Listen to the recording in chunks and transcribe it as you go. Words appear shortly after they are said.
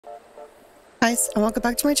Guys, and welcome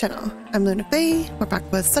back to my channel. I'm Luna Faye. We're back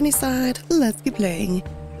with Sunnyside. Let's keep playing.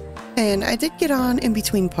 And I did get on in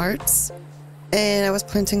between parts, and I was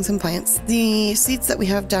planting some plants. The seeds that we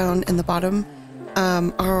have down in the bottom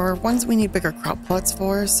are ones we need bigger crop plots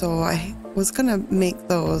for, so I was gonna make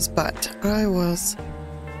those, but I was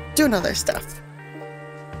doing other stuff.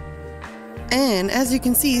 And as you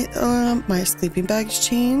can see, my sleeping bag's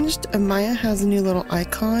changed, and Maya has a new little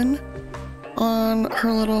icon on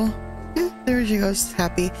her little... Yeah, there she goes,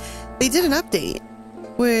 happy. They did an update,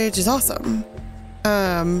 which is awesome.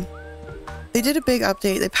 They did a big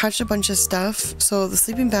update. They patched a bunch of stuff, so the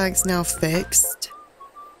sleeping bag's now fixed.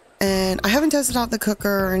 And I haven't tested out the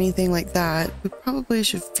cooker or anything like that. We probably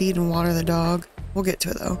should feed and water the dog. We'll get to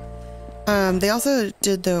it though. They also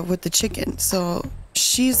did with the chicken. So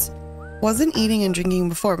she's wasn't eating and drinking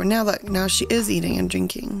before, but now she is eating and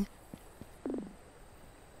drinking.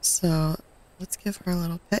 So let's give her a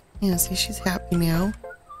little pet. Yeah, see, she's happy now.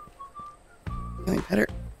 Let me pet her.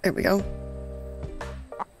 There we go.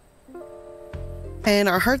 And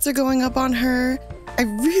our hearts are going up on her. I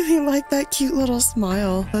really like that cute little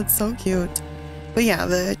smile. That's so cute. But yeah,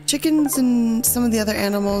 the chickens and some of the other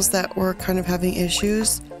animals that were kind of having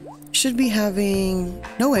issues should be having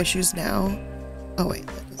no issues now. Oh wait,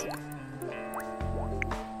 that doesn't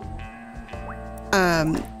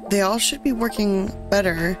go. They all should be working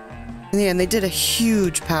better. And they did a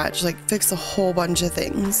huge patch, like fixed a whole bunch of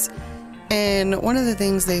things. And one of the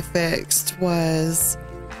things they fixed was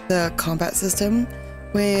the combat system.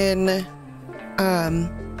 When,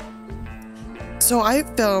 so I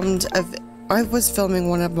was filming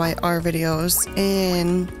one of our videos,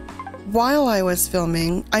 and while I was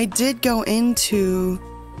filming, I did go into,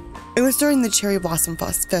 it was during the Cherry Blossom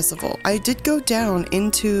Festival. I did go down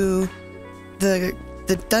into the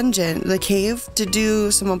dungeon, the cave, to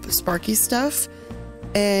do some of Sparky stuff,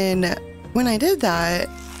 and when I did that,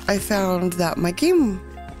 I found that my game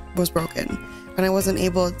was broken and I wasn't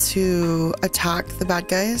able to attack the bad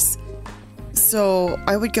guys. So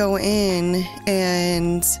I would go in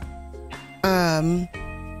and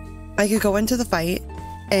I could go into the fight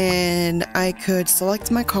and I could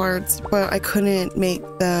select my cards, but I couldn't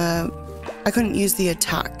use the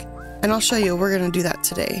attack. And I'll show you, we're gonna do that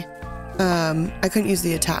today. I couldn't use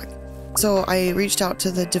the attack. So I reached out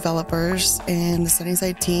to the developers and the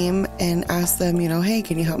Sunnyside team and asked them, you know, hey,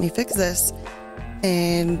 can you help me fix this?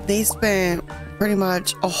 And they spent pretty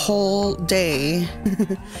much a whole day.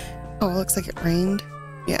 Oh, it looks like it rained.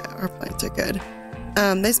 Yeah, our plants are good.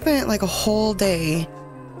 They spent like a whole day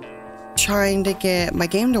trying to get my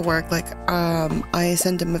game to work. Like, I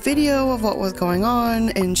sent them a video of what was going on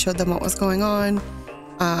and showed them what was going on.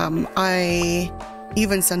 I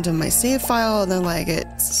even sent them my save file, and they're like,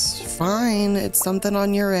 it's fine, it's something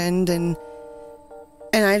on your end, and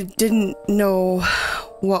I didn't know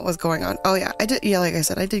what was going on. Oh yeah, like I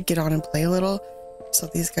said, I did get on and play a little. So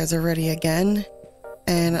these guys are ready again,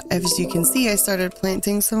 and as you can see, I started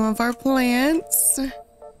planting some of our plants.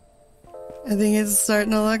 I think it's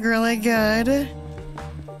starting to look really good.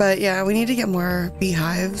 But yeah, we need to get more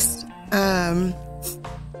beehives.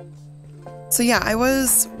 So yeah, I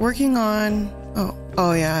was working on,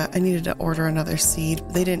 oh yeah, I needed to order another seed.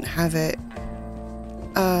 They didn't have it.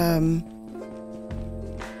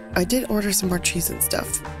 I did order some more trees and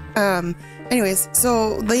stuff. Anyways,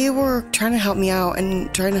 so they were trying to help me out,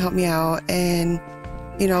 and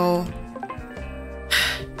you know,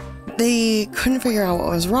 they couldn't figure out what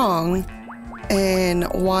was wrong and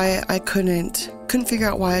why I couldn't figure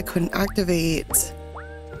out why I couldn't activate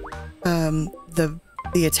the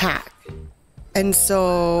attack. And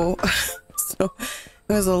so it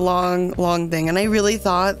was a long thing, and I really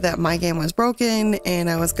thought that my game was broken and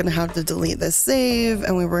I was gonna have to delete this save,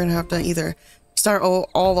 and we were gonna have to either start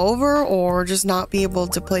all over or just not be able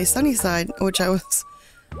to play Sunnyside, which I'm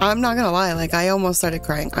not gonna lie, like I almost started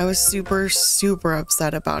crying. I was super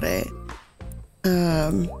upset about it.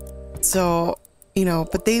 So, you know,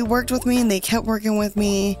 but they worked with me and they kept working with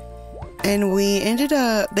me, and they ended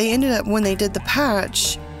up, when they did the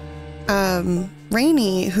patch,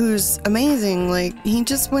 Rainy, who's amazing, like he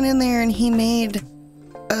just went in there and he made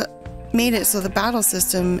it so the battle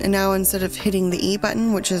system, and now instead of hitting the E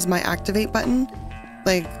button, which is my activate button,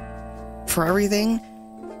 like for everything,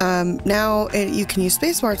 now you can use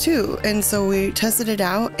spacebar too. And so we tested it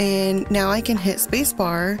out, and now I can hit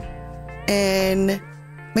spacebar and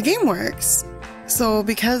my game works. So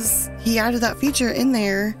because he added that feature in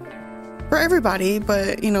there for everybody,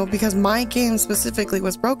 but you know, because my game specifically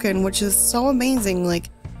was broken, which is so amazing, like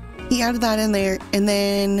he added that in there, and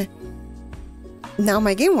then now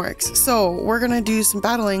my game works. So we're gonna do some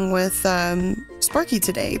battling with Sparky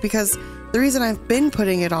today, because the reason I've been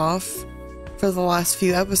putting it off for the last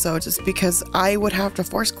few episodes is because I would have to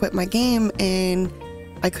force quit my game and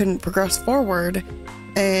I couldn't progress forward.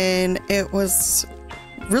 And it was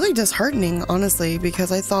really disheartening, honestly,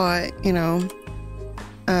 because I thought, you know,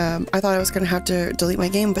 I thought I was going to have to delete my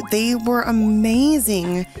game, but they were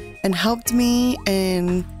amazing and helped me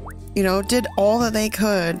and, you know, did all that they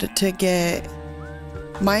could to get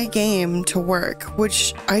my game to work,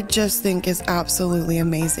 which I just think is absolutely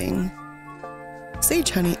amazing.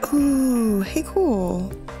 Sage honey. Ooh, hey, cool.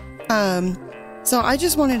 So I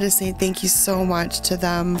just wanted to say thank you so much to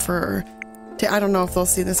them for, I don't know if they'll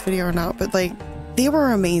see this video or not, but like, they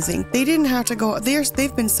were amazing. They didn't have to go,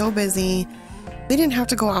 they've been so busy. They didn't have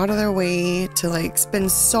to go out of their way to like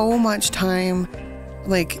spend so much time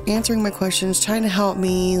like answering my questions, trying to help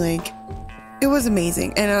me. Like, it was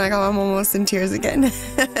amazing. And like, I'm almost in tears again.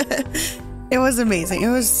 It was amazing. It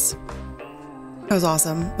was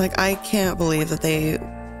awesome. Like, I can't believe that they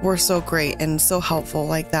were so great and so helpful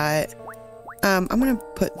like that. I'm gonna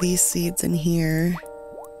put these seeds in here.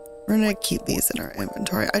 We're gonna keep these in our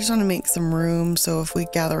inventory. I just want to make some room so if we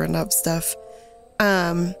gather enough stuff.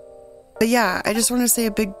 But yeah, I just want to say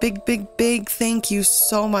a big thank you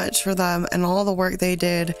so much for them and all the work they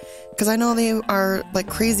did, because I know they are like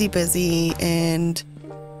crazy busy and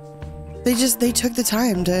they took the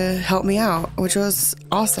time to help me out, which was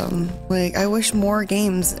awesome. Like, I wish more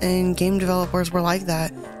games and game developers were like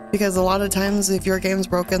that, because a lot of times if your game's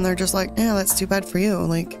broken, they're just like, yeah, that's too bad for you.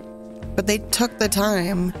 Like, but they took the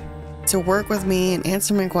time to work with me and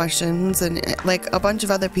answer my questions, and like a bunch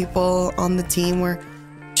of other people on the team were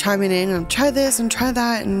chiming in and try this and try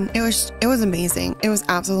that, and it was amazing. It was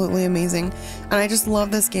absolutely amazing, and I just love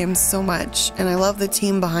this game so much, and I love the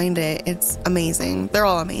team behind it. It's amazing. They're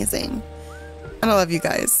all amazing, and I love you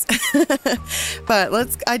guys.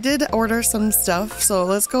 But I did order some stuff, so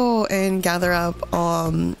let's go and gather up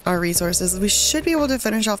our resources. We should be able to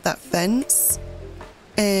finish off that fence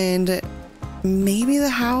and maybe the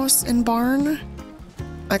house and barn.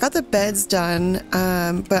 I got the beds done,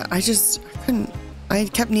 but I couldn't. I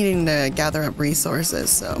kept needing to gather up resources,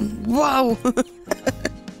 so whoa.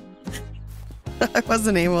 I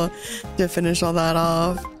wasn't able to finish all that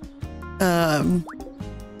off. I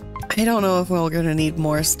don't know if we're gonna need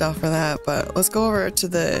more stuff for that, but let's go over to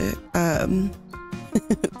the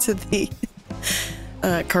to the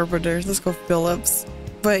carpenters. Let's go Phillips.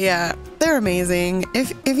 But yeah, they're amazing.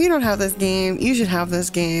 If you don't have this game, you should have this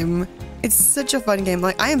game. It's such a fun game.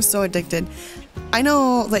 Like, I am so addicted. I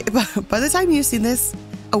know, like, by the time you see this,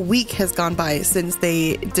 a week has gone by since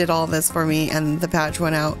they did all this for me and the patch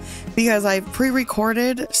went out, because I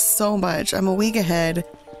pre-recorded so much. I'm a week ahead,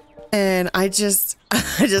 and I just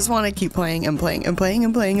want to keep playing and playing and playing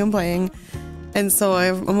and playing and playing. And so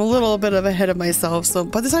I'm a little bit of ahead of myself. So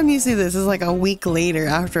by the time you see this, it's like a week later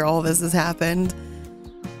after all this has happened.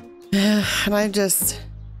 And I just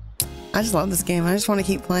love this game. I just want to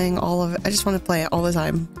keep playing all of it. I just want to play it all the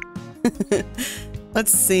time.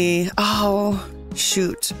 Let's see. Oh,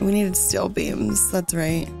 shoot. We needed steel beams. That's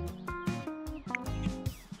right.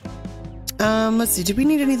 Let's see. Did we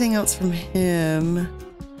need anything else from him?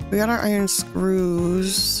 We got our iron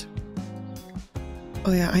screws.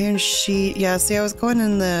 Oh yeah, iron sheet. Yeah, see, I was going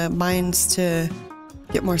in the mines to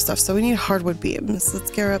get more stuff. So we need hardwood beams. Let's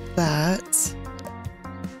gear up that.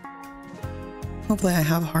 Hopefully I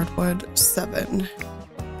have hardwood 7.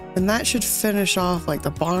 And that should finish off like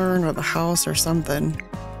the barn or the house or something.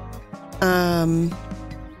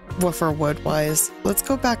 Well, for wood wise. Let's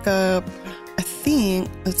go back up. I think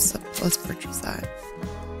let's purchase that.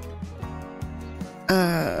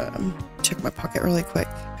 Check my pocket really quick.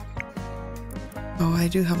 Oh, I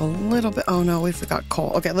do have a little bit. Oh no, we forgot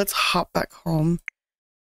coal. Okay, let's hop back home.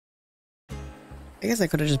 I guess I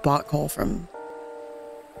could have just bought coal from...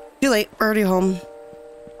 Too late, we're already home.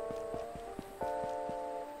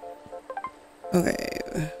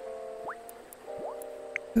 Okay.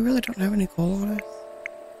 We really don't have any coal on us.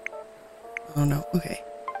 Oh no, okay.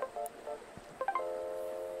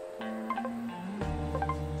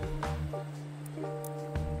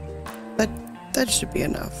 That should be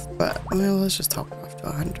enough, but well, let's just top it off to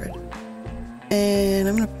 100. And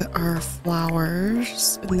I'm gonna put our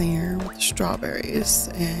flowers in there with the strawberries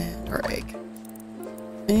and our egg.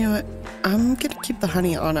 And you know what? I'm gonna keep the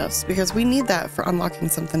honey on us because we need that for unlocking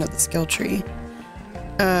something at the skill tree.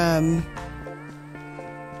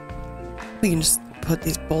 We can just put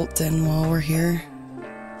these bolts in while we're here.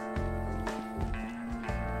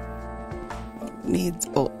 Needs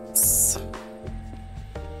bolts.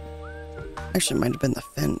 Actually, it might have been the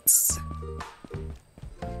fence.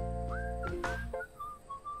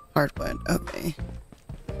 Hardwood, okay.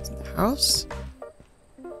 So the house?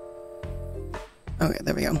 Okay,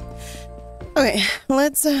 there we go. Okay,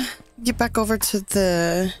 let's get back over to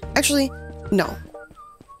the... Actually, no.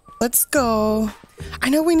 Let's go... I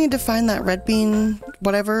know we need to find that red bean,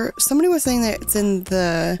 whatever. Somebody was saying that it's in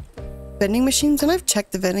the vending machines, and I've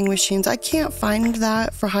checked the vending machines. I can't find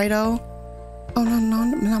that for Hido. Oh, no,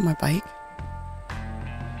 not my bike.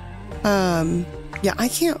 Yeah, I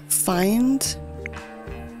can't find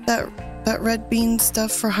that red bean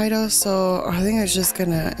stuff for Hido, so I think it's just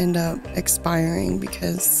gonna end up expiring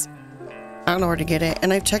because I don't know where to get it.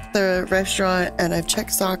 And I've checked the restaurant and I've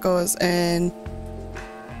checked Sako's, and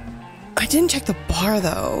I didn't check the bar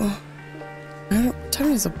though. What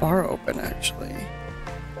time is the bar open actually?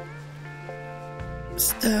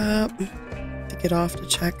 Stop to get off to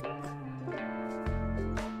check.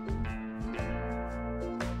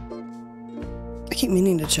 I keep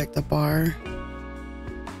meaning to check the bar.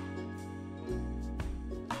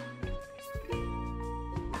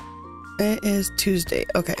 It is Tuesday.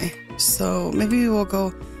 Okay, so maybe we'll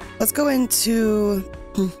go. Let's go into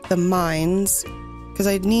the mines because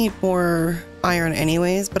I need more iron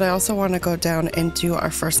anyways, but I also want to go down into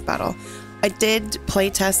our first battle. I did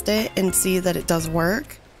play test it and see that it does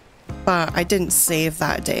work, but I didn't save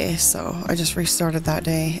that day, so I just restarted that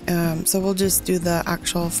day. So we'll just do the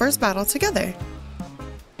actual first battle together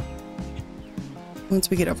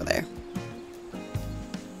once we get over there.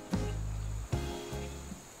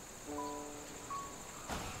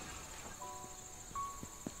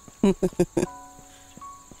 I'm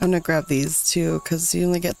gonna grab these too because you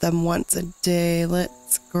only get them once a day.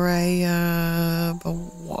 Let's grab a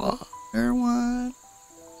water one.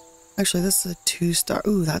 Actually, this is a 2-star.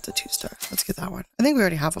 Ooh, that's a 2-star. Let's get that one. I think we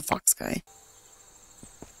already have a fox guy.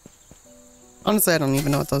 Honestly, I don't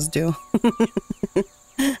even know what those do.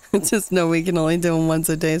 Just know we can only do them once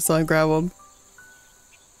a day, so I grab them.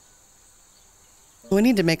 We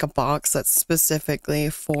need to make a box that's specifically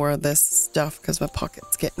for this stuff because my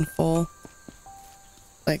pocket's getting full.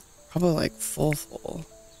 Like, probably like full.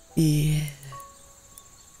 Yeah.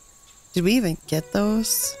 Did we even get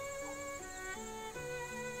those?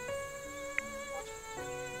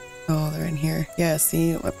 Oh, they're in here. Yeah,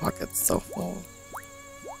 see, my pocket's so full.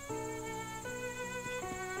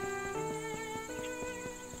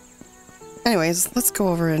 Anyways, let's go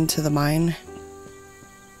over into the mine.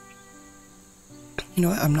 You know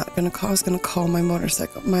what, I'm not gonna call, I was gonna call my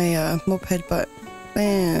motorcycle, my moped, but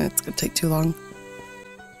man, it's gonna take too long.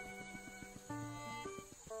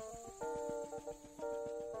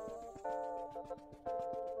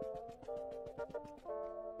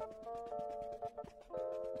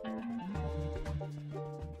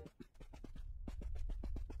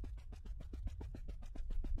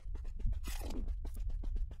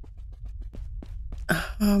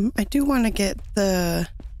 I do want to get the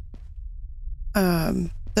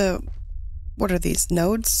what are these,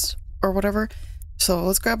 nodes or whatever? So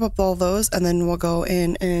let's grab up all those and then we'll go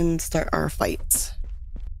in and start our fights.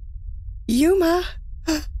 Yuma,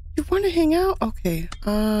 you want to hang out? Okay.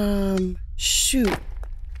 Shoot.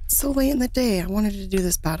 It's so late in the day. I wanted to do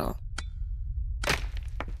this battle.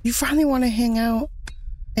 You finally want to hang out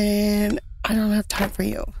and I don't have time for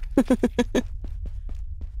you.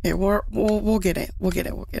 Okay, we'll get it. We'll get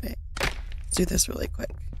it. Let's do this really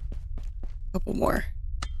quick. Couple more.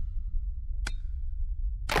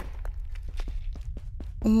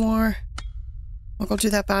 One more. We'll go do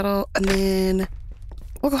that battle and then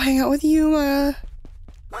we'll go hang out with Yuma.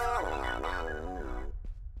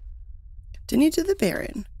 Continue to the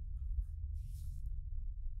Baron.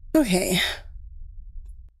 Okay.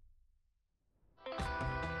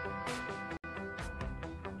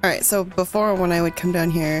 Alright, so before when I would come down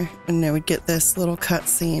here and I would get this little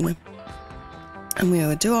cutscene and we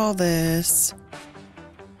would do all this.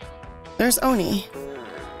 There's Oni.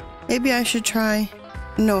 Maybe I should try.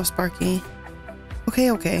 No, Sparky.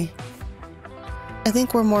 Okay. I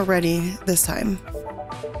think we're more ready this time.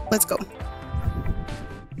 Let's go.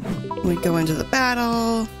 We'd go into the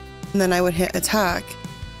battle and then I would hit attack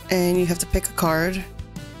and you have to pick a card.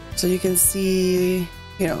 So you can see,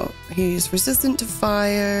 you know, he's resistant to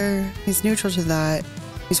fire, he's neutral to that,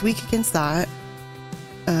 he's weak against that,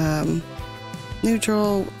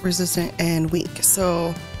 neutral, resistant, and weak.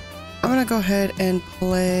 So I'm gonna go ahead and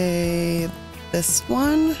play this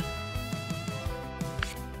one.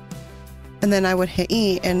 And then I would hit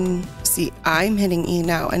E and see, I'm hitting E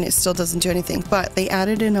now and it still doesn't do anything, but they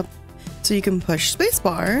added in a, so you can push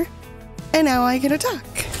spacebar and now I can attack.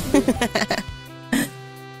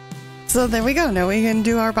 So there we go. Now we can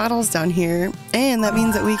do our battles down here. And that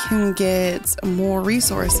means that we can get more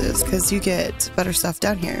resources because you get better stuff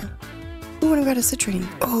down here. Oh, and I got a citrine.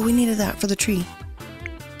 Oh, we needed that for the tree.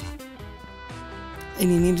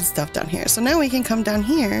 And you needed stuff down here. So now we can come down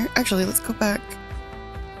here. Actually, let's go back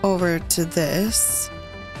over to this.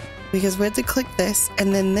 Because we had to click this,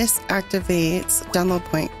 and then this activates download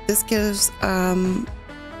point. This gives,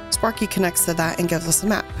 Sparky connects to that and gives us a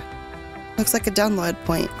map. Looks like a download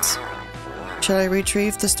point. Should I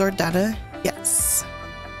retrieve the stored data? Yes.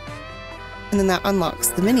 And then that unlocks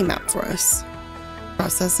the mini map for us.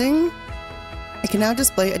 Processing. I can now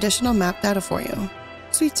display additional map data for you.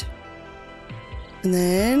 Sweet. And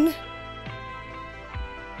then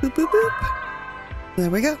boop, boop, boop. And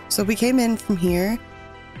there we go. So we came in from here,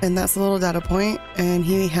 and that's a little data point, and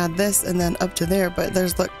he had this and then up to there, but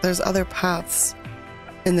there's, look, there's other paths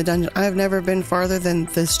in the dungeon. I've never been farther than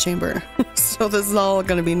this chamber. So this is all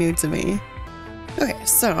going to be new to me. Okay,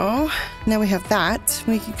 so now we have that.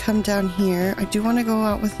 We can come down here. I do want to go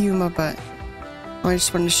out with Yuma, but I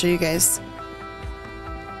just wanted to show you guys.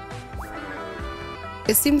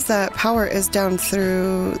 It seems that power is down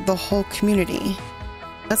through the whole community.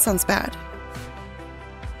 That sounds bad.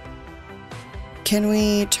 Can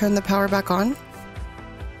we turn the power back on?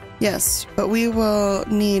 Yes, but we will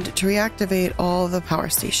need to reactivate all the power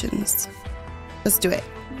stations. Let's do it.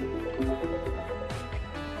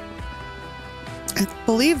 I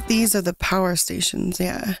believe these are the power stations,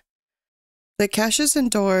 yeah. The caches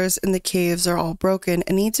and doors in the caves are all broken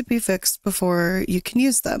and need to be fixed before you can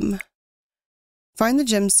use them. Find the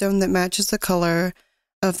gemstone that matches the color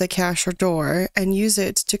of the cache or door and use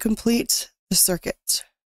it to complete the circuit.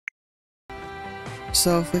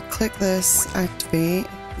 So if we click this, activate,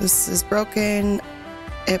 this is broken.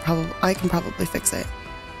 I can probably fix it.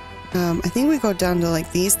 I think we go down to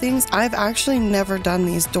like these things. I've actually never done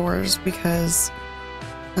these doors because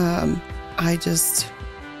I just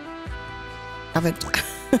haven't.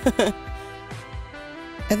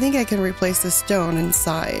 I think I can replace the stone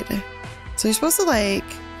inside. So you're supposed to like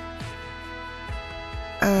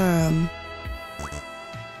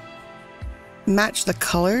match the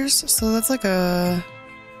colors. So that's like a,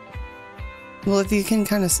 well, if you can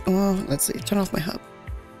kind of, well, let's see, turn off my hub.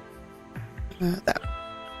 That.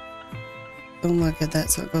 Don't look at that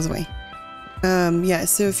so it goes away. Yeah,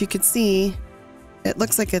 so if you could see, it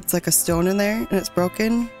looks like it's like a stone in there and it's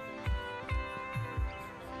broken.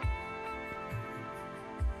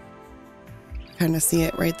 Kind of see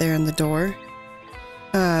it right there in the door.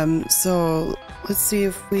 So let's see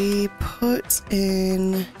if we put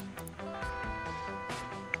in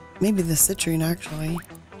maybe the citrine actually.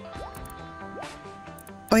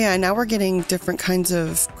 Oh yeah, now we're getting different kinds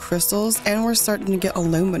of crystals and we're starting to get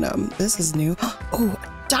aluminum. This is new. Oh,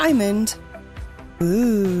 diamond.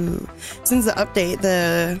 Ooh. Since the update,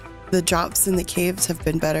 the drops in the caves have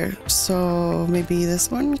been better. So maybe this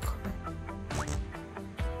one?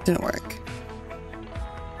 Didn't work.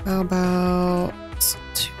 How about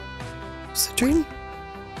citrine?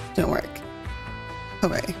 Didn't work.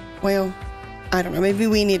 Okay, well, I don't know. Maybe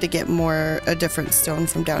we need to get a different stone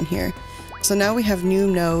from down here. So now we have new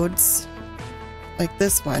nodes, like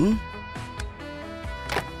this one.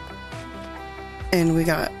 And we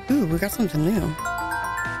got something new.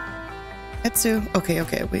 Etsu. Okay,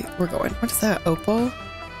 we're going. What is that? Opal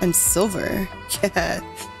and silver. Yeah.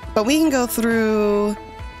 But we can go through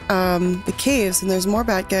the caves and there's more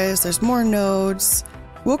bad guys, there's more nodes.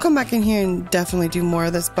 We'll come back in here and definitely do more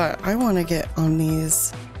of this, but I want to get on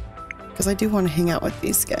these because I do want to hang out with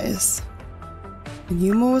these guys. And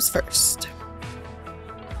Yuma was first.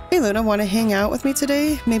 Hey Luna, want to hang out with me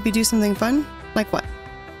today? Maybe do something fun? Like what?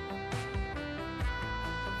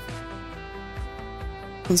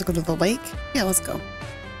 Let's go to the lake? Yeah, let's go.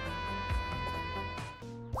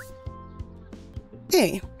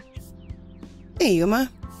 Hey. Hey Yuma.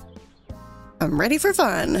 I'm ready for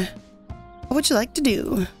fun. What would you like to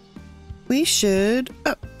do? We should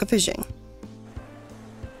go fishing.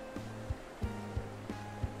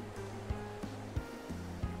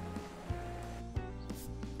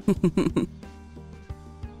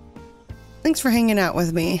 Thanks for hanging out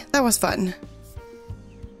with me. That was fun.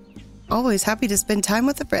 Always happy to spend time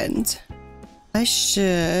with a friend. I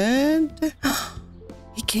should...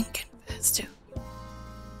 He can confess too.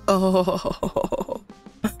 Oh.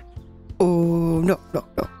 Oh, no.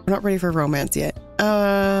 We're not ready for romance yet.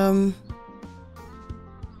 I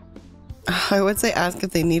would say ask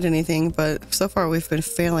if they need anything, but so far we've been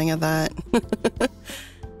failing at that.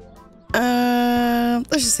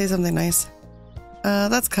 Let's just say something nice.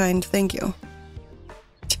 That's kind. Thank you.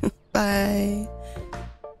 Bye.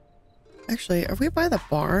 Actually, are we by the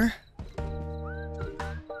bar?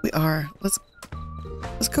 We are. Let's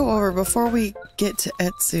go over before we get to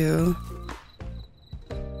Etsu.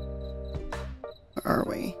 are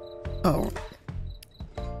we? Oh.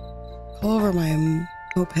 Pull over my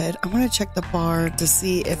moped. I want to check the bar to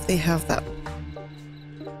see if they have that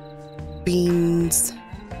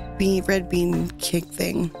red bean cake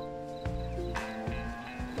thing.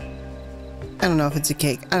 I don't know if it's a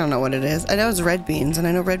cake. I don't know what it is. I know it's red beans, and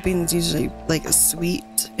I know red beans usually like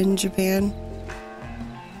sweet in Japan.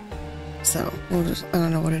 So we'll just, I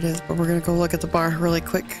don't know what it is, but we're gonna go look at the bar really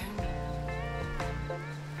quick.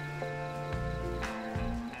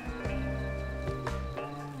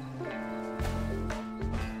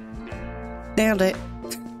 Nailed it.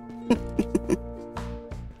 It's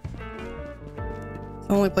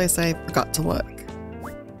the only place I forgot to look.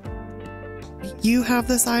 You have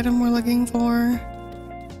this item we're looking for?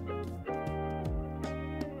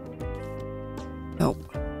 Nope.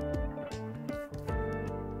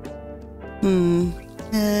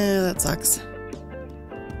 That sucks.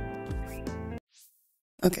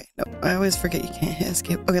 Okay, no, I always forget you can't hit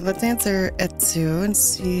escape. Okay, let's answer Etsu and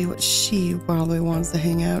see what she probably wants to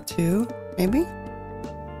hang out to. Maybe?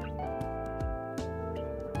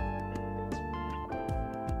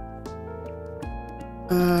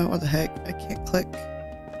 What the heck? I can't click.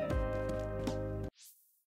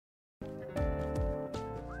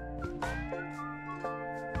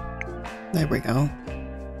 There we go.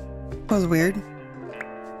 That was weird.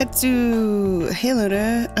 Etsu! Hey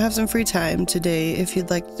Luna, I have some free time today if you'd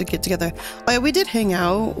like to get together. Oh yeah, we did hang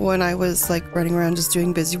out when I was like running around just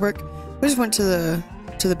doing busy work. We just went to the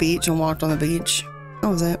beach and walked on the beach. That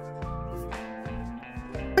was it.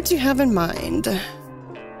 What do you have in mind?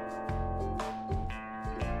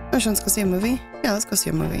 Oh, she wants to go see a movie? Yeah, let's go see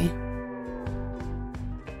a movie.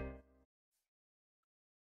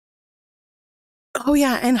 Oh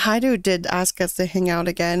yeah, and Haido did ask us to hang out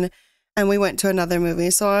again, and we went to another movie,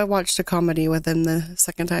 so I watched a comedy with him the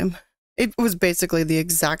second time. It was basically the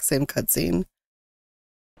exact same cutscene.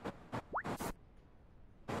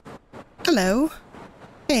 Hello.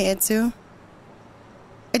 Hey, Etsu.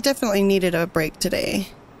 I definitely needed a break today.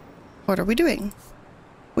 What are we doing?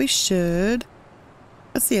 We should...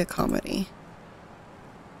 Let's see a comedy.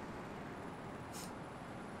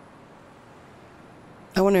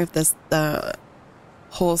 I wonder if the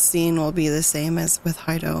whole scene will be the same as with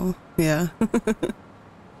Haido. Yeah.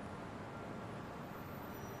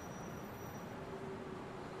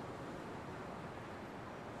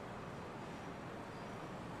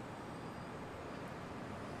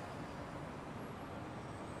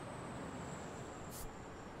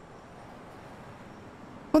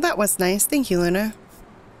 Well, that was nice. Thank you, Luna.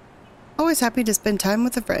 Always happy to spend time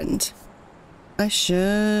with a friend. I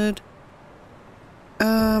should...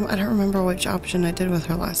 I don't remember which option I did with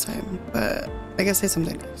her last time, but I guess say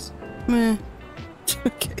something nice. Meh.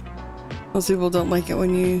 Okay. Most people don't like it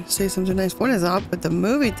when you say something nice. What is up with the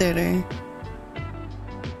movie theater?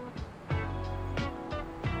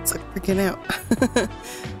 It's like freaking out.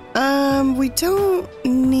 We don't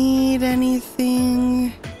need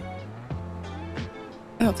anything.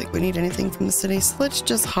 I don't think we need anything from the city, so let's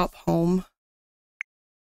just hop home.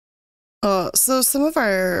 So some of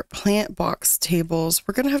our plant box tables,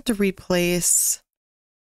 we're gonna have to replace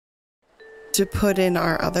to put in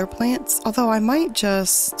our other plants. Although I might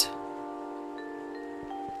just...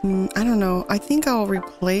 I don't know. I think I'll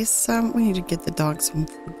replace some. We need to get the dog some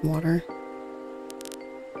food and water.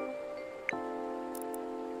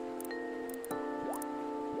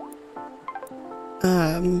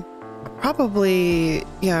 Probably,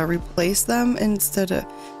 yeah, replace them instead of...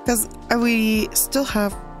 Because we still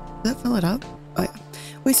have... Did that fill it up? Oh, yeah.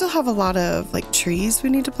 We still have a lot of, like, trees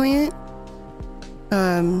we need to plant.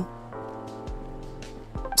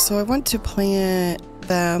 So I want to plant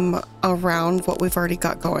them around what we've already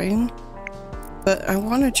got going. But I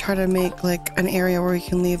want to try to make, like, an area where we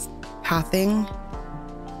can leave pathing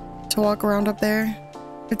to walk around up there.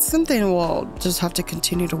 It's something we'll just have to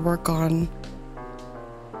continue to work on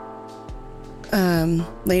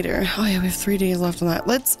later. Oh yeah, we have 3 days left on that.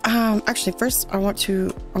 Let's actually first I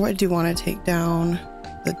do want to take down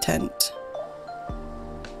the tent.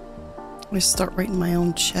 I start writing my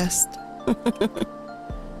own chest.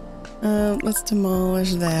 Let's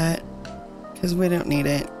demolish that because we don't need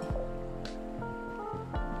it.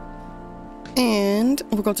 And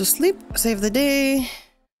we'll go to sleep, save the day.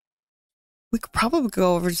 We could probably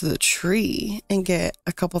go over to the tree and get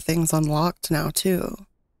a couple things unlocked now too.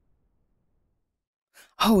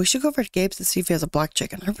 Oh, we should go over to Gabe's to see if he has a black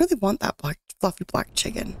chicken. I really want that fluffy black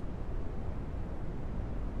chicken.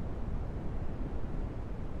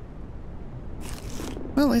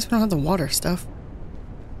 Well, at least we don't have the water stuff.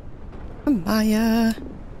 Maya.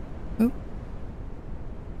 Oop.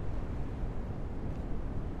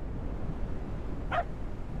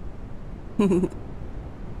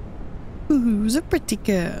 Who's a pretty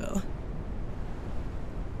girl?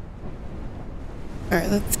 Alright,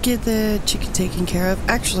 let's get the chicken taken care of.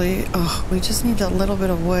 Actually, oh, we just need a little bit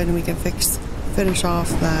of wood and we can finish off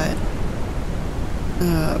that.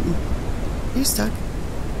 Are you stuck?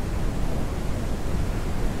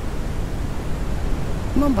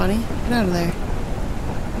 Come on, Bonnie. Get out of there.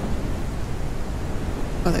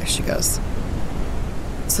 Oh, there she goes.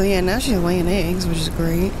 So yeah, now she's laying eggs, which is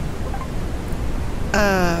great.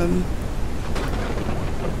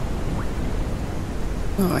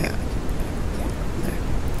 Oh yeah. There.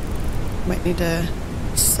 Might need to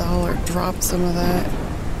sell or drop some of that.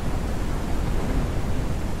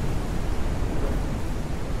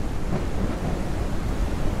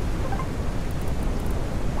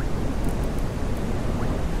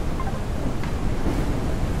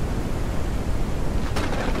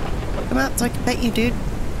 Come out so I can pet you, dude.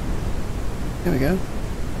 There we go.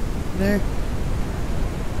 There.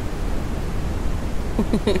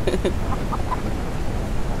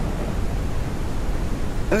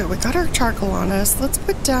 Okay, we got our charcoal on us. Let's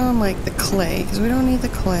put down like the clay because we don't need the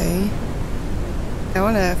clay. I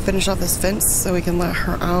want to finish off this fence so we can let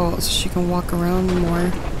her out so she can walk around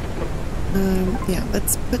more. Yeah,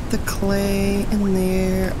 let's put the clay in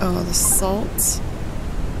there. Oh, the salt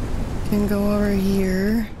can go over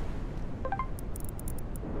here.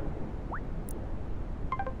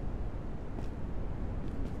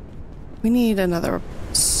 We need another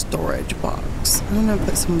storage box. I'm gonna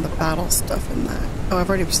put some of the battle stuff in that. Oh, I've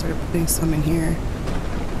already started putting some in here.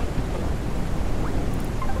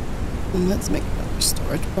 And let's make another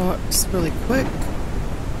storage box really quick.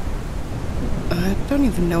 I don't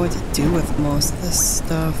even know what to do with most of this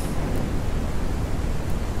stuff.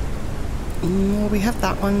 Well, we have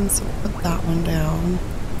that one, so we'll put that one down.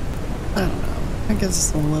 I don't know. That gives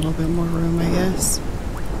us a little bit more room, I guess.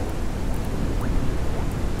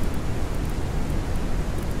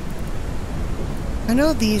 I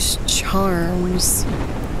know these charms,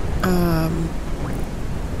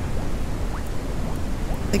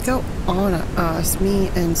 they go on us, me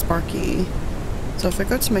and Sparky. So if I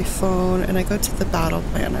go to my phone and I go to the battle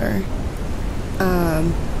planner,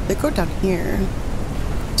 they go down here.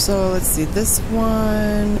 So let's see, this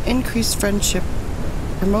one, increased friendship,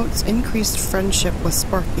 promotes increased friendship with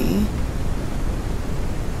Sparky.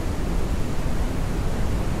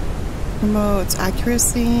 Promotes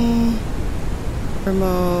accuracy.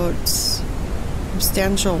 Promotes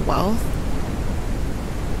substantial wealth.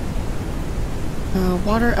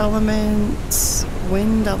 Water element,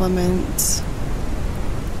 wind element.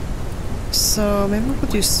 So maybe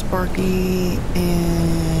we'll do Sparky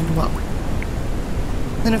and well.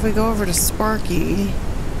 Then if we go over to Sparky,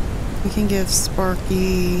 we can give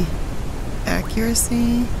Sparky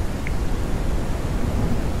accuracy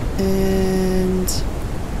and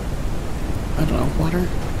I don't know, water.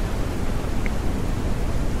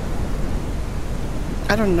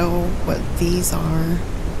 I don't know what these are,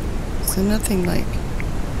 so nothing like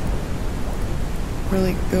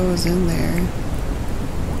really goes in there.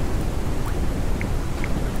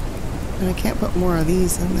 And I can't put more of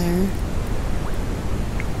these in there.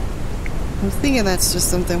 I'm thinking that's just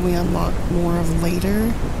something we unlock more of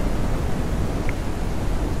later.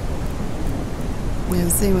 Yeah,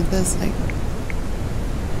 same with this, like,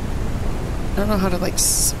 I don't know how to like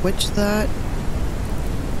switch that.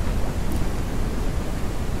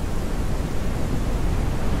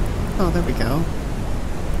 Oh, there we go.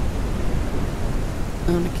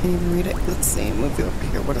 Oh, I can't even read it. Let's see, move you over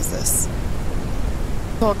here. What is this?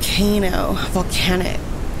 Volcano. Volcanic.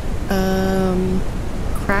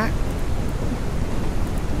 Crack.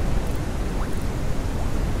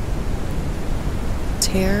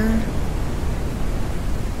 Tear.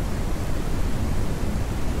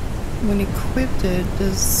 When equipped, it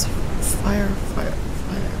does fire.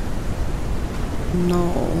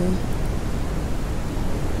 No.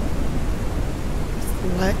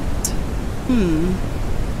 Select.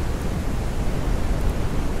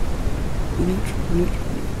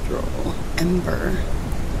 Neutral. Ember.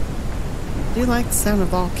 I do like the sound of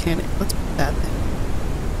volcanic. Let's put that in.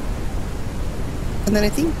 And then I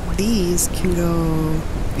think these can go,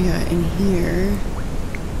 yeah, in here.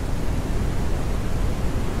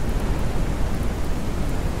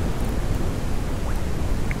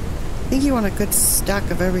 I think you want a good stack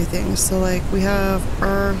of everything. So like we have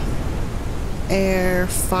earth, air,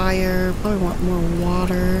 fire, probably want more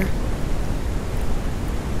water.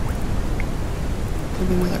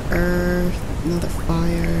 Maybe another earth, another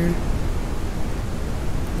fire,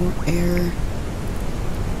 more air.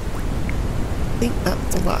 I think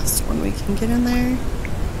that's the last one we can get in there.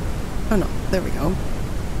 Oh no, there we go.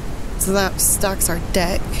 So So that stacks our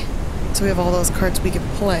deck. So we have all those cards we could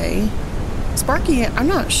play. Sparky, I'm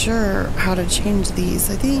not sure how to change these.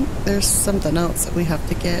 I think there's something else that we have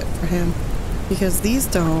to get for him. Because these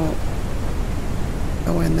don't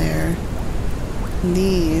go in there. And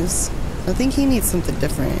these, I think he needs something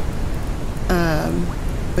different.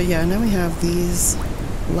 But yeah, now we have these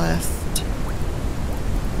left.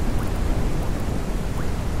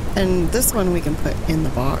 And this one we can put in the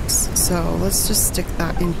box. So let's just stick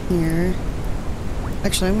that in here.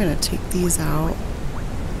 Actually, I'm going to take these out.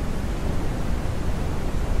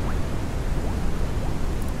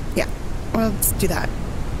 Yeah, well, let's do that.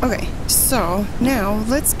 Okay, so now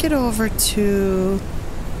let's get over to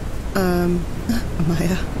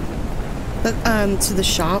Amaya. To the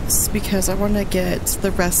shops, because I want to get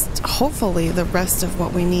the rest, hopefully the rest of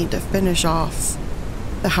what we need to finish off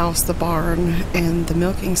the house, the barn, and the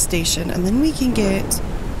milking station, and then we can get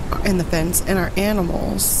in the fence and our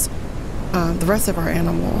animals, the rest of our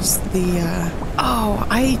animals. Oh,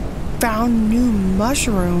 I found new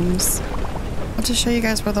mushrooms. I'll have to show you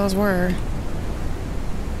guys where those were.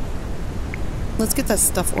 Let's get that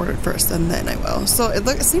stuff ordered first, and then I will. So it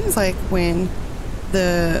seems like when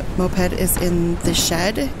the moped is in the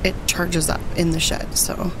shed, it charges up in the shed,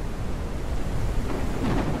 so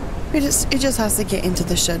it just has to get into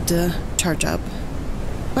the shed to charge up.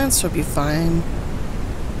 Plants should be fine.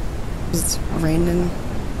 It's raining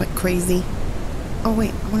like crazy. Oh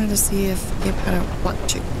wait, I wanted to see if Gabe had a black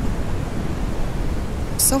chicken.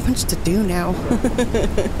 So much to do now.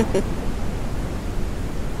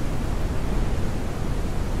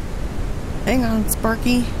 Hang on,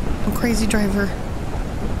 Sparky. I'm crazy driver.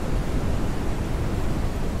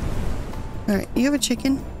 Alright, you have a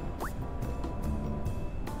chicken?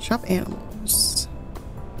 Shop animals.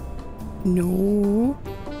 No.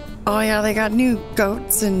 Oh yeah, they got new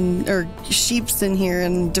goats or sheeps in here,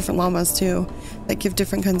 and different llamas too, that give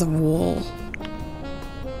different kinds of wool.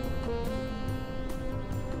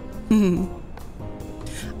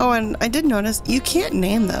 Oh, and I did notice you can't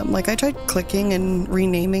name them. Like, I tried clicking and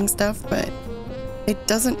renaming stuff, but it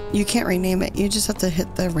doesn't, you can't rename it. You just have to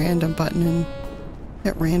hit the random button and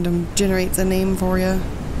it random generates a name for you.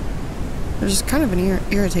 It's just kind of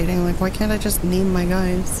irritating. Like, why can't I just name my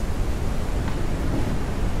guys?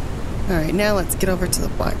 Alright, now let's get over to the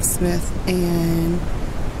blacksmith and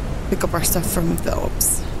pick up our stuff from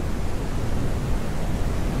Phillips.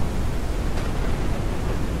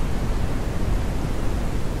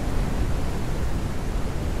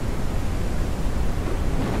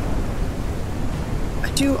 I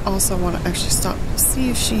do also want to actually stop to see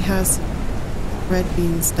if she has red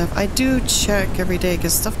bean stuff. I do check every day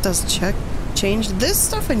because stuff does change. This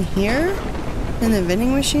stuff in here in the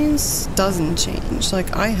vending machines doesn't change.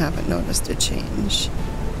 Like, I haven't noticed it change.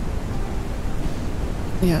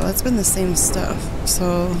 Yeah, that's been the same stuff.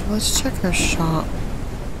 So let's check her shop.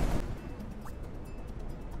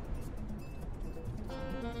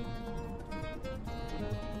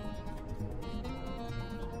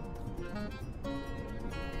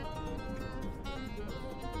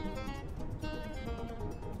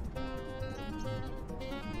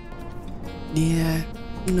 Yeah,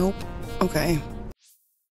 nope. Okay.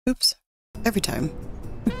 Oops. Every time.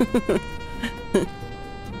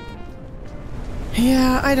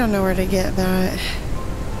 Yeah, I don't know where to get that.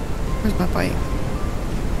 Where's my bike?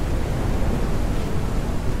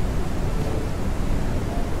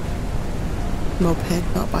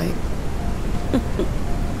 Moped, not bike.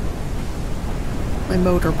 My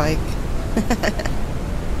motorbike.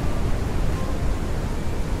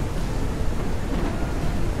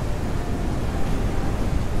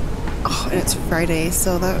 And it's Friday,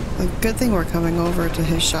 so that a good thing we're coming over to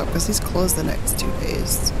his shop because he's closed the next 2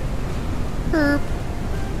 days. Herp.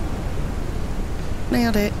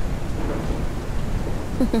 Nailed it.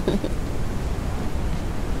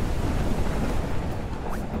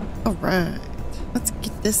 Alright, let's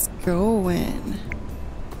get this going.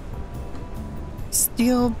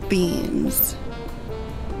 Steel beams.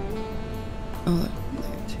 Oh,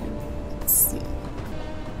 there too. Let's see.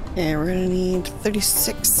 Okay, we're gonna need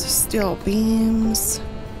 36 steel beams.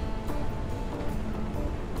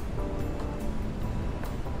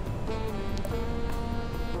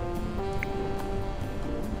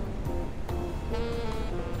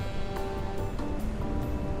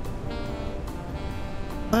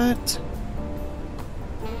 What?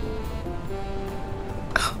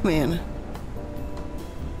 Oh man.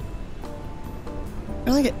 I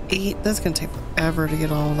only get 8. That's gonna take forever to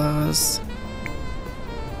get all those.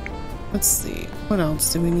 Let's see. What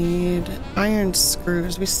else do we need? Iron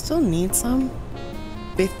screws. We still need some.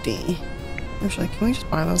 50. Actually, can we just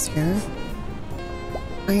buy those here?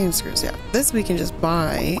 iron screws, yeah. This we can just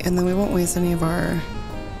buy, and then we won't waste any of our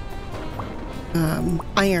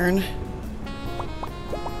iron.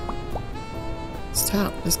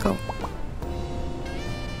 Stop, let's go.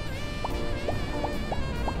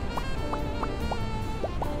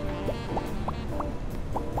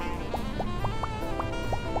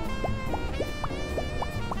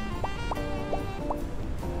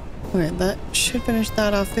 Okay, that should finish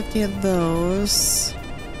that off. 50 of those.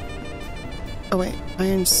 Oh wait,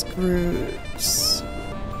 iron screws.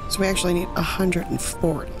 So we actually need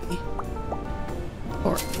 140.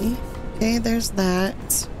 40. Okay, there's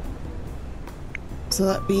that. So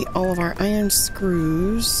that'd be all of our iron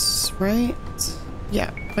screws, right? Yeah,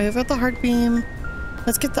 I've got the hard beam.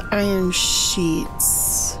 Let's get the iron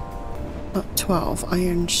sheets. Oh, 12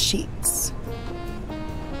 iron sheets.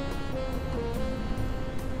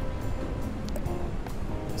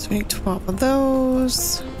 So we need 12 of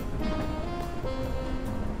those.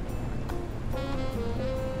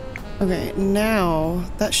 Okay, now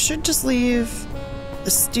that should just leave the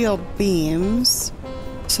steel beams.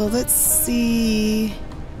 So let's see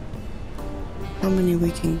how many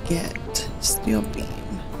we can get. Steel beam.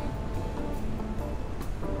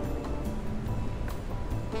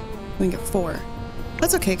 We can get 4.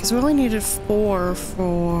 That's okay, because we only needed 4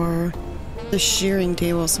 for the shearing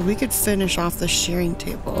table, so we could finish off the shearing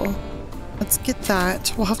table. Let's get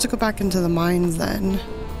that. We'll have to go back into the mines then.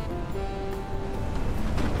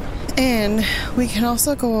 And we can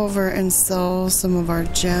also go over and sell some of our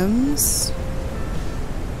gems.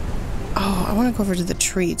 Oh, I want to go over to the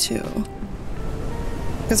tree too.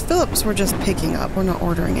 Because Phillips we're just picking up. We're not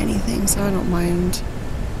ordering anything, so I don't mind,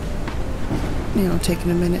 you know,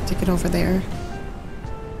 taking a minute to get over there.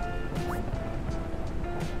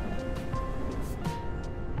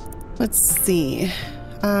 Let's see.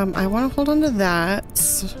 I want to hold on to that.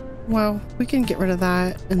 Well, we can get rid of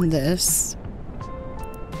that and this.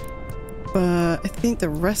 But I think the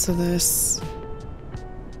rest of this...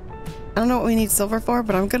 I don't know what we need silver for,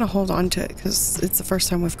 but I'm going to hold on to it because it's the first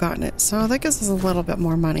time we've gotten it. So that gives us a little bit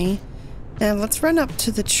more money. And let's run up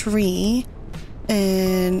to the tree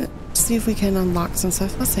and see if we can unlock some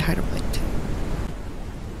stuff. Let's say hi to Blake too.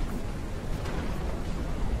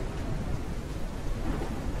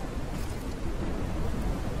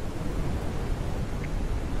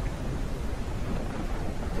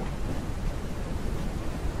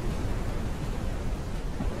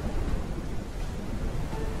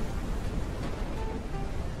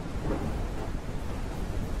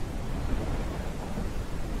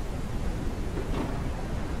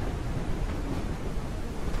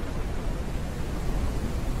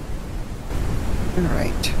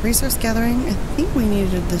 Alright, resource gathering. I think we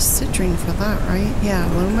needed the citrine for that, right? Yeah,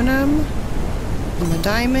 aluminum and the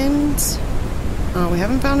diamonds. Oh, we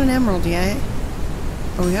haven't found an emerald yet.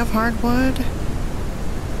 Oh, we have hardwood.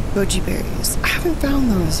 Goji berries. I haven't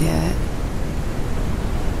found those yet.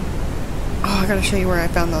 Oh, I gotta show you where I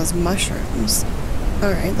found those mushrooms.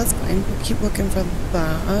 Alright, that's fine. We'll keep looking for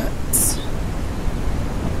that.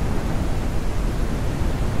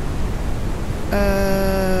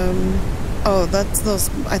 Oh, that's those,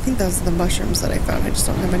 I think those are the mushrooms that I found. I just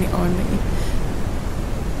don't have any on me.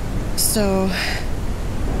 So,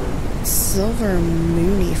 silver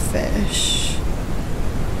moony fish.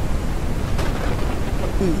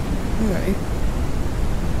 Okay.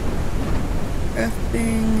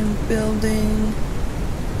 Crafting and building.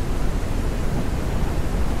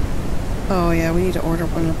 Oh yeah, we need to order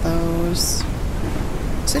one of those.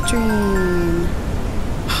 Citrine.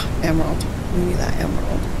 Emerald. We need that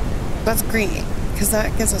emerald. That's great, because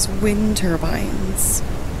that gives us wind turbines.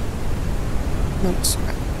 No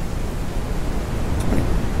scrap.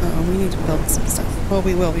 Oh, we need to build some stuff. Well,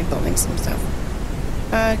 we will be building some stuff.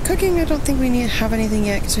 Cooking, I don't think we have anything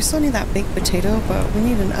yet, because we still need that baked potato, but we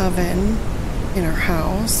need an oven in our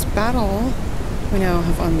house. Battle, we now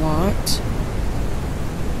have unlocked.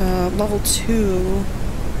 Level 2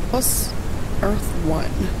 plus Earth 1.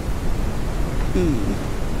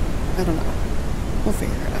 I don't know. We'll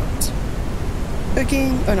figure it out.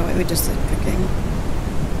 Cooking. Oh no, wait, we just did cooking.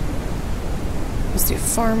 Let's do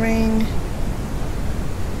farming.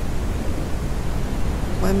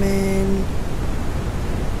 Lemon.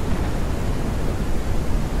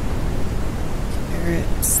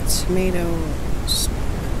 Carrots. Tomatoes.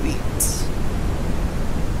 Wheat.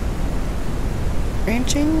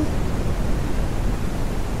 Ranching.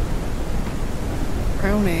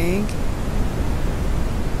 Brown egg.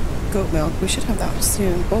 Goat milk. We should have that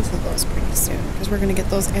soon. Both of those pretty soon, because we're going to get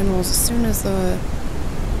those animals as soon as the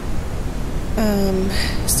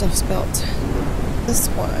stuff's built. This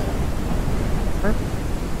one.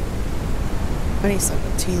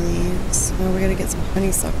 honeysuckle tea leaves. Oh, we gotta get some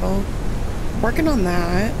honeysuckle. Working on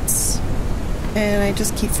that. And I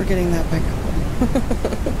just keep forgetting that back home.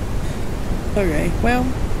 Okay, well,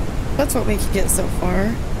 that's what we can get so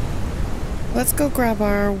far. Let's go grab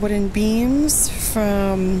our wooden beams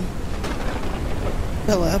from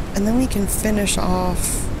Philip, and then we can finish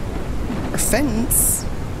off our fence.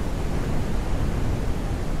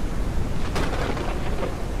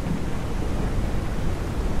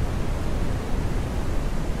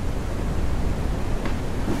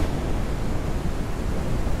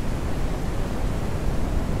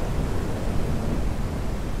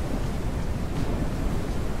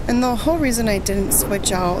 And the whole reason I didn't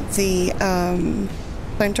switch out the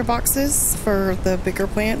planter boxes for the bigger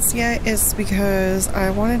plants yet is because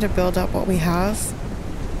I wanted to build up what we have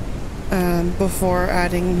before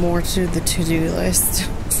adding more to the to-do list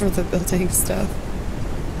for the building stuff.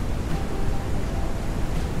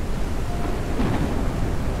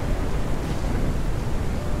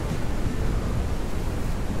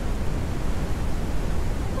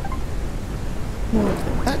 Look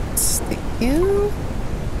at that. Thank you.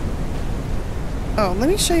 Oh, let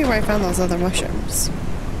me show you where I found those other mushrooms.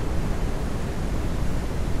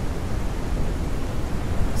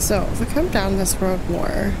 So, if we come down this road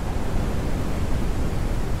more,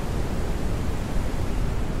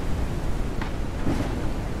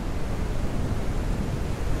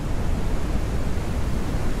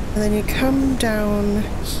 and then you come down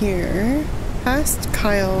here, past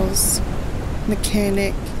Kyle's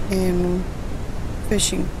mechanic and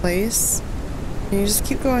fishing place. And you just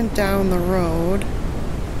keep going down the road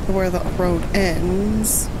to where the road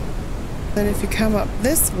ends. Then if you come up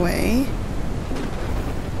this way,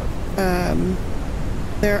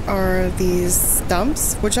 there are these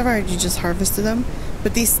stumps, which I've already just harvested them,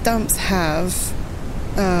 but these stumps have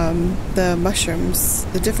the mushrooms,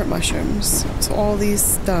 the different mushrooms. So all these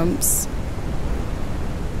stumps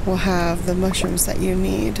will have the mushrooms that you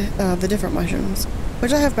need, the different mushrooms,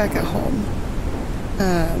 which I have back at home.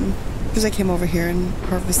 Because I came over here and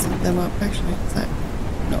harvested them up. Actually, is that?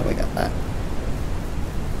 No, we got that.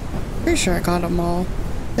 Pretty sure I got them all.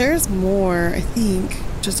 There's more, I think,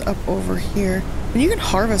 just up over here. And you can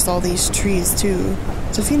harvest all these trees too.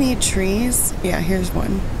 So if you need trees, yeah, here's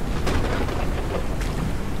one.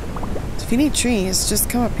 So if you need trees, just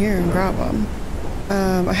come up here and grab them.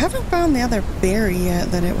 I haven't found the other berry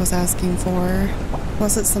yet that it was asking for,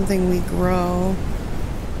 unless it's something we grow.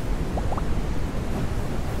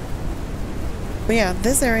 But yeah,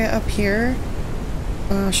 this area up here,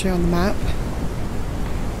 I'll show you on the map.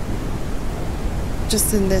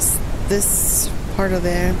 Just in this part of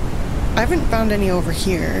there. I haven't found any over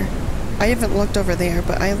here. I haven't looked over there,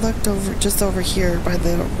 but I looked over just over here by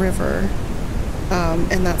the river.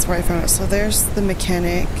 And that's where I found it. So there's the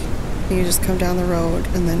mechanic. And you just come down the road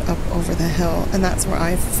and then up over the hill. And that's where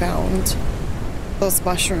I found those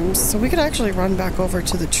mushrooms. So we could actually run back over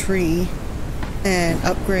to the tree and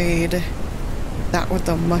upgrade that with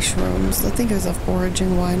the mushrooms. I think it was a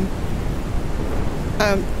foraging one.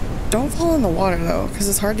 Don't fall in the water though, because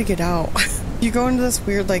it's hard to get out. You go into this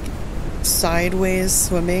weird like sideways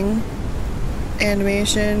swimming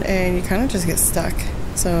animation and you kind of just get stuck.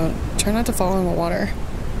 So try not to fall in the water.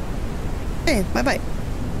 Hey, my bite.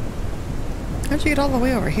 How'd you get all the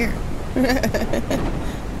way over here?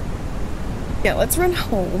 Yeah, let's run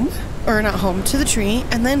home. Or not home, to the tree,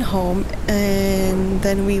 and then home, and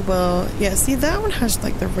then we will... Yeah, see, that one has,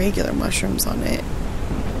 like, the regular mushrooms on it.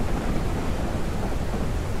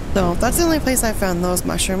 So, that's the only place I found those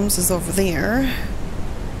mushrooms, is over there.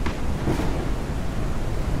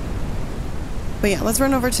 But yeah, let's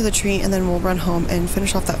run over to the tree, and then we'll run home and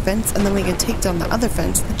finish off that fence, and then we can take down the other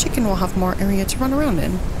fence. The chicken will have more area to run around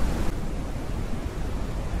in.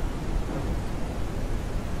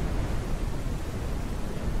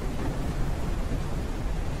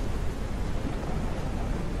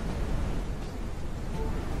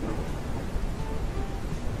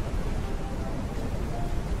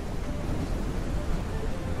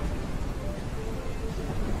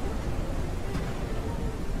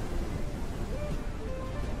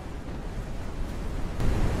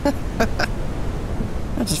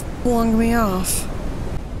 That just flung me off.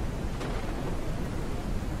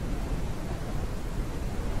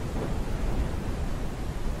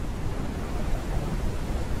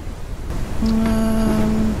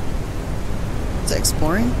 Is it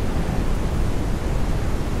exploring?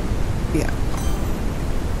 Yeah.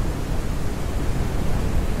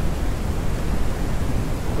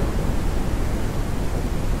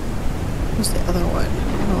 Where's the other one?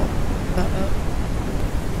 Oh, that up.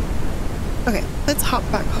 Okay, let's hop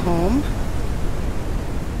back home.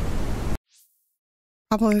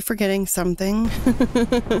 Probably forgetting something.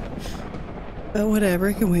 But whatever,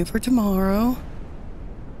 it can wait for tomorrow.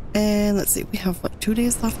 And let's see, we have like 2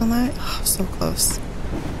 days left on that. Oh, so close.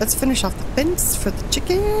 Let's finish off the fence for the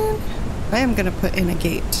chicken. I am gonna put in a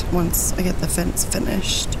gate once I get the fence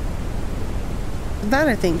finished. That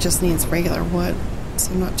I think just needs regular wood,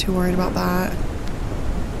 so I'm not too worried about that.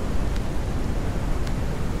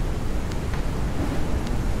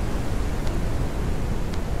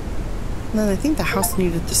 And then I think the house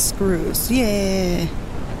needed the screws. Yeah!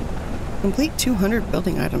 Complete 200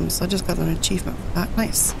 building items. I just got an achievement for that.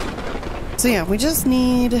 Nice. So yeah, we just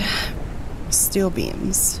need steel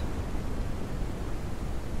beams.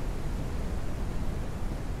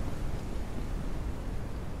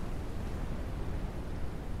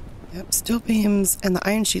 Yep, steel beams and the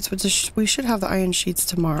iron sheets, which we should have the iron sheets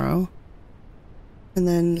tomorrow. And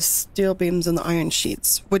then steel beams and the iron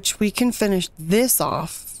sheets, which we can finish this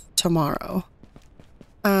off tomorrow.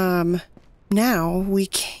 Now we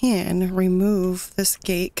can remove this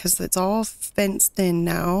gate because it's all fenced in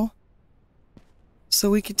now. So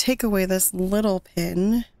we could take away this little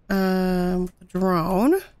pin, the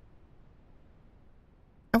drone.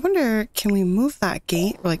 I wonder, can we move that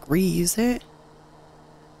gate or like reuse it?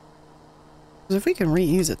 Because if we can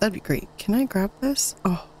reuse it, that'd be great. Can I grab this?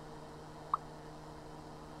 Oh.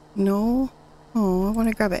 No. Oh, I want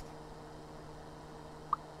to grab it.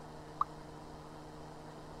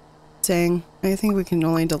 Dang, I think we can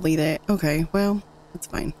only delete it. Okay, well, that's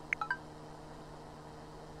fine.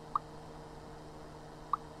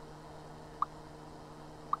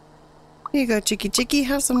 Here you go, Chicky Chicky.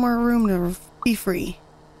 Have some more room to be free.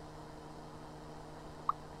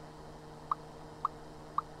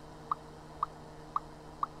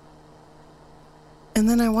 And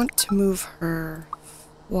then I want to move her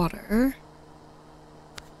water.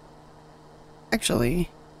 Actually,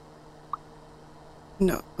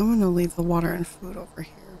 no, I'm going to leave the water and food over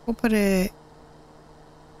here. We'll put it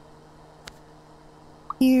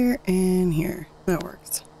here and here. That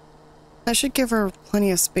works. That should give her plenty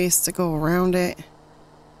of space to go around it.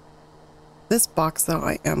 This box, though,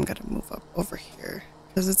 I am going to move up over here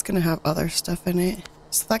because it's going to have other stuff in it.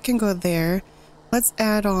 So that can go there. Let's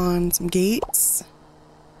add on some gates.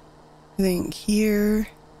 I think here.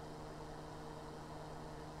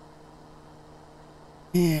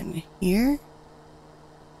 And here.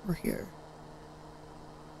 Or here.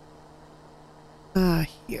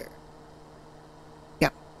 Here. Yeah,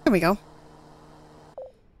 there we go.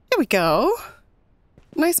 There we go.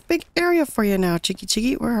 Nice big area for you now, Chicky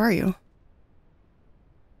Chicky. Where are you?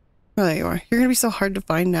 Oh, there you are. You're gonna be so hard to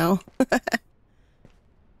find now.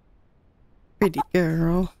 Pretty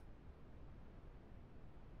girl.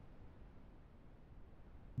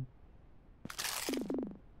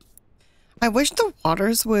 I wish the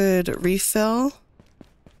waters would refill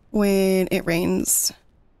when it rains.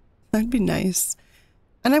 That'd be nice.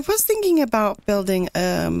 And I was thinking about building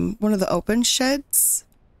one of the open sheds.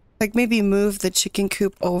 Like maybe move the chicken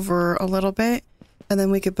coop over a little bit and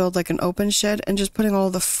then we could build like an open shed and just putting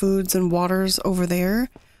all the foods and waters over there,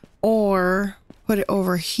 or put it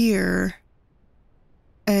over here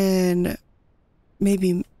and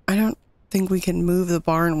maybe, I don't think we can move the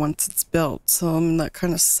barn once it's built. So that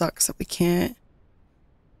kind of sucks that we can't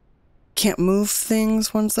move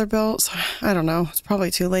things once they're built. So, I don't know. It's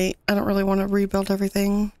probably too late. I don't really want to rebuild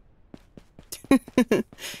everything. Maybe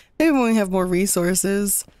when we have more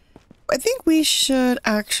resources. I think we should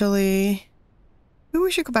actually... Maybe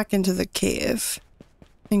we should go back into the cave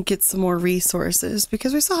and get some more resources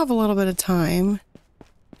because we still have a little bit of time.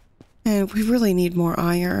 And we really need more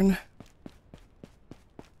iron.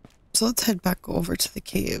 So let's head back over to the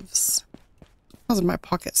caves. How's my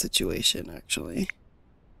pocket situation, actually?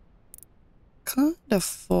 Kind of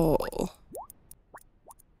full.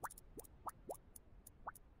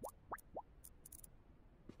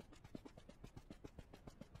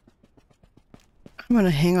 I'm gonna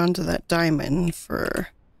hang on to that diamond for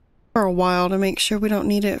a while to make sure we don't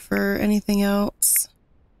need it for anything else.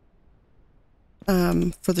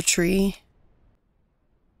 For the tree.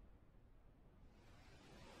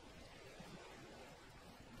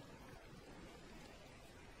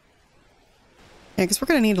 Yeah, because we're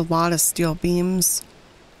going to need a lot of steel beams.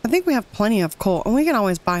 I think we have plenty of coal, and we can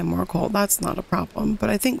always buy more coal. That's not a problem, but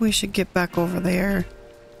I think we should get back over there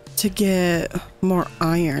to get more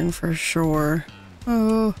iron for sure.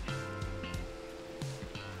 Oh.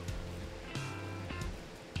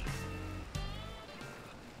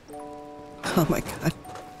 Oh my god.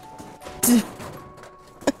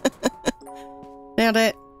 Nailed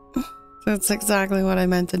it. That's exactly what I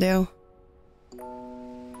meant to do.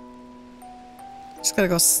 just gotta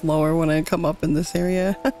go slower when I come up in this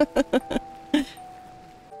area.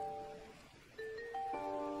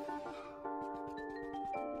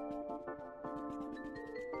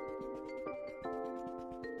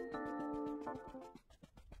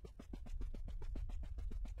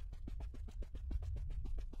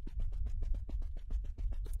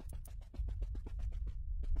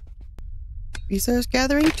 Resource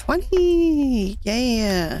gathering 20!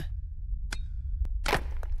 Yeah!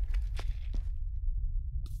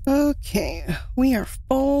 Okay, we are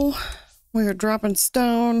full. We are dropping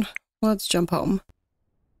stone. Let's jump home.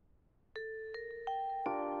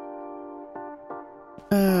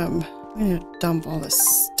 I'm gonna dump all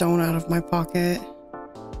this stone out of my pocket.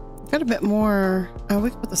 Got a bit more. We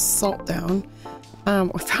can put the salt down.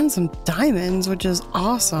 We found some diamonds, which is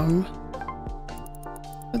awesome.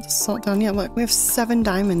 Put the salt down. Yeah, look, we have 7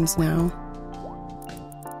 diamonds now.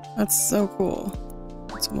 That's so cool.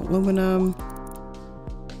 Some aluminum.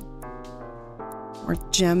 More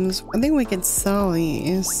gems. I think we can sell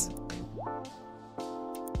these.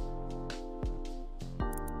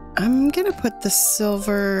 I'm gonna put the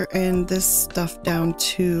silver and this stuff down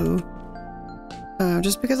too.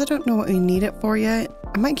 Just because I don't know what we need it for yet.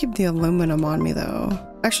 I might keep the aluminum on me though.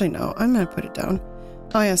 Actually, no, I'm gonna put it down.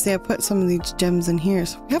 Oh yeah, see, I put some of these gems in here.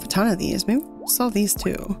 So we have a ton of these. Maybe we'll sell these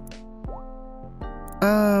too.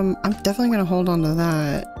 I'm definitely gonna hold on to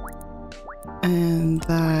that. And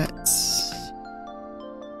that.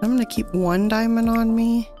 I'm gonna keep 1 diamond on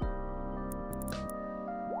me.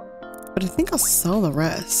 But I think I'll sell the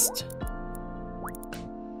rest.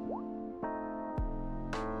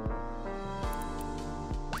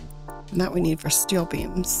 And that we need for steel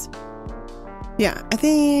beams. Yeah, I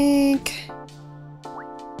think...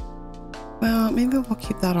 Well, maybe we'll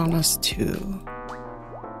keep that on us too.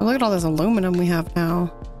 Oh, look at all this aluminum we have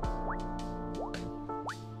now.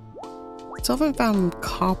 Still haven't found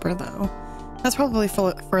copper though. That's probably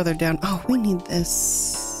further down. Oh, we need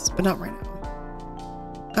this, but not right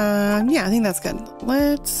now. Yeah, I think that's good.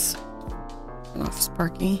 Let's turn off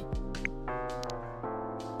Sparky.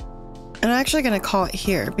 And I'm actually gonna call it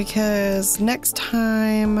here because next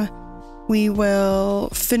time we will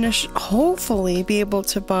finish, hopefully be able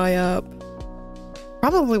to buy up.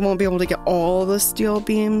 Probably won't be able to get all the steel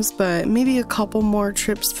beams, but maybe a couple more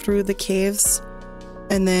trips through the caves.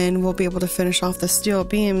 And then we'll be able to finish off the steel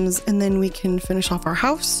beams, and then we can finish off our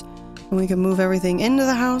house and we can move everything into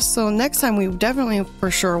the house. So next time we definitely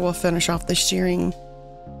for sure will finish off the shearing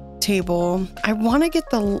table. I want to get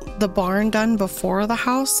the barn done before the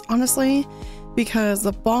house, honestly, because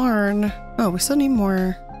the barn, oh, we still need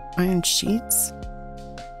more iron sheets.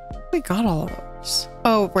 We got all of those.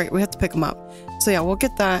 Oh, right, we have to pick them up. So yeah, we'll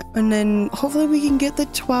get that, and then hopefully we can get the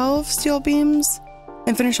 12 steel beams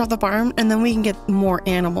and finish off the barn, and then we can get more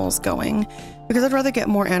animals going, because I'd rather get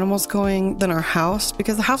more animals going than our house,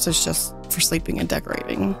 because the house is just for sleeping and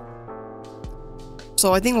decorating.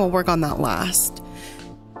 So I think we'll work on that last.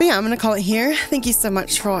 But yeah, I'm gonna call it here. Thank you so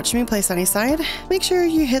much for watching me play Sunnyside. Make sure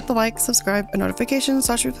you hit the like, subscribe, and notifications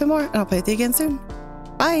so I should play more, and I'll play with you again soon.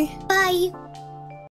 Bye! Bye!